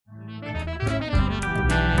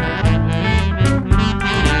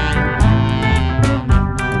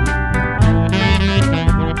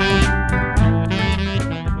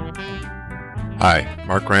Hi,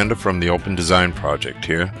 Mark Randa from the Open Design Project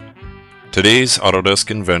here. Today's Autodesk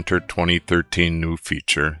Inventor 2013 new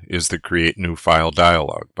feature is the Create New File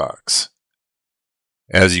dialog box.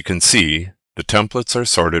 As you can see, the templates are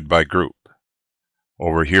sorted by group.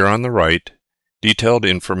 Over here on the right, detailed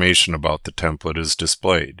information about the template is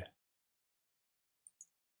displayed.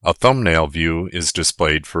 A thumbnail view is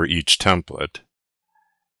displayed for each template,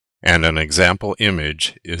 and an example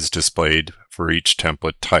image is displayed for each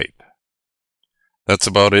template type. That's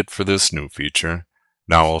about it for this new feature.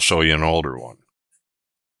 Now I'll show you an older one.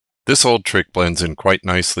 This old trick blends in quite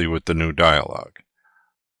nicely with the new dialog.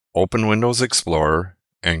 Open Windows Explorer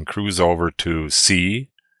and cruise over to See,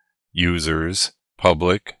 Users,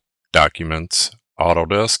 Public, Documents,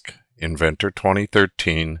 Autodesk Inventor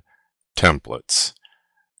 2013, Templates.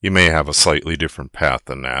 You may have a slightly different path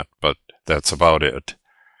than that, but that's about it.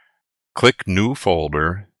 Click New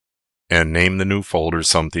Folder and name the new folder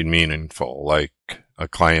something meaningful, like a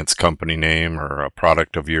client's company name or a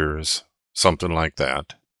product of yours, something like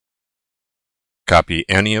that. Copy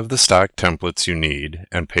any of the stock templates you need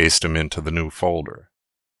and paste them into the new folder.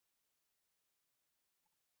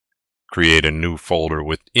 Create a new folder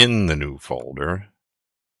within the new folder.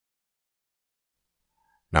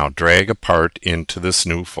 Now drag a part into this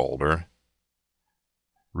new folder.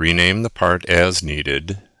 Rename the part as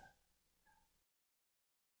needed.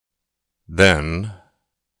 Then,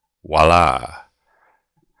 voila!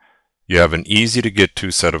 You have an easy-to-get-to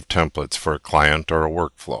set of templates for a client or a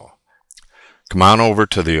workflow. Come on over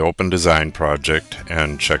to the Open Design Project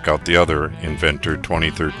and check out the other Inventor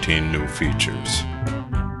 2013 new features.